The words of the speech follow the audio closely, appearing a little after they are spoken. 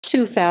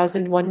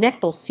2001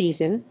 NECBL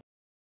season.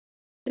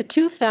 The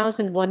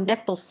 2001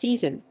 NECBL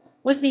season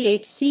was the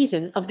 8th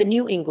season of the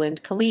New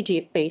England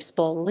Collegiate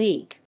Baseball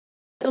League.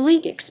 The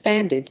league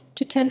expanded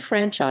to 10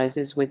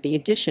 franchises with the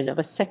addition of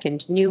a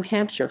second New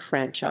Hampshire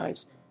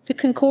franchise, the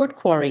Concord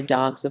Quarry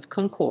Dogs of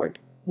Concord,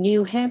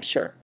 New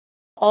Hampshire.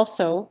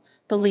 Also,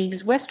 the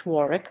league's West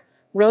Warwick,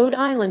 Rhode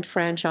Island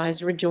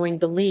franchise rejoined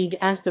the league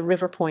as the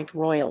Riverpoint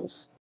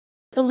Royals.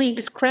 The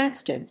league's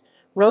Cranston,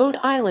 Rhode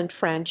Island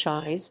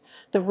franchise,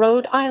 the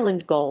Rhode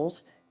Island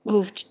Gulls,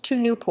 moved to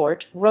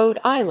Newport, Rhode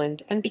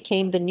Island and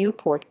became the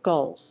Newport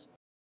Gulls.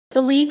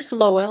 The league's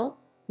Lowell,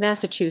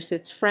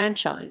 Massachusetts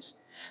franchise,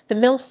 the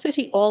Mill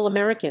City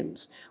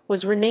All-Americans,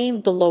 was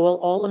renamed the Lowell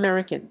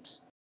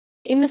All-Americans.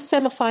 In the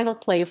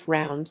semifinal playoff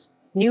rounds,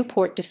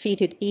 Newport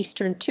defeated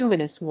Eastern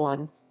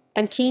 2-1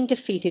 and Keene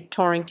defeated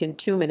Torrington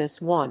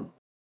 2-1.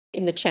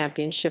 In the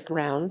championship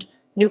round,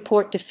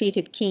 Newport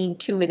defeated Keene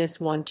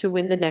 2-1 to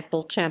win the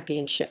NECBL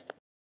championship.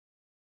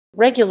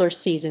 Regular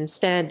season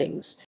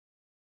standings: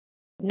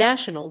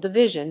 National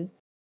Division,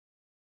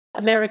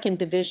 American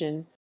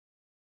Division,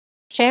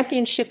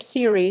 Championship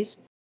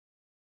Series.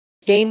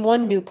 Game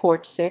 1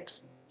 Newport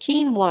 6,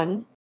 Keene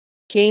 1.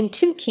 Game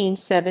 2 Keene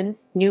 7,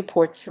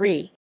 Newport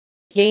 3.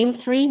 Game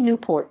 3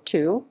 Newport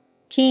 2,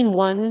 Keene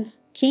 1,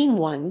 Keene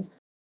 1.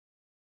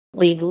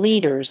 League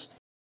leaders.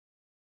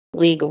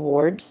 League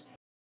awards.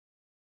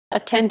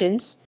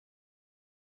 Attendance.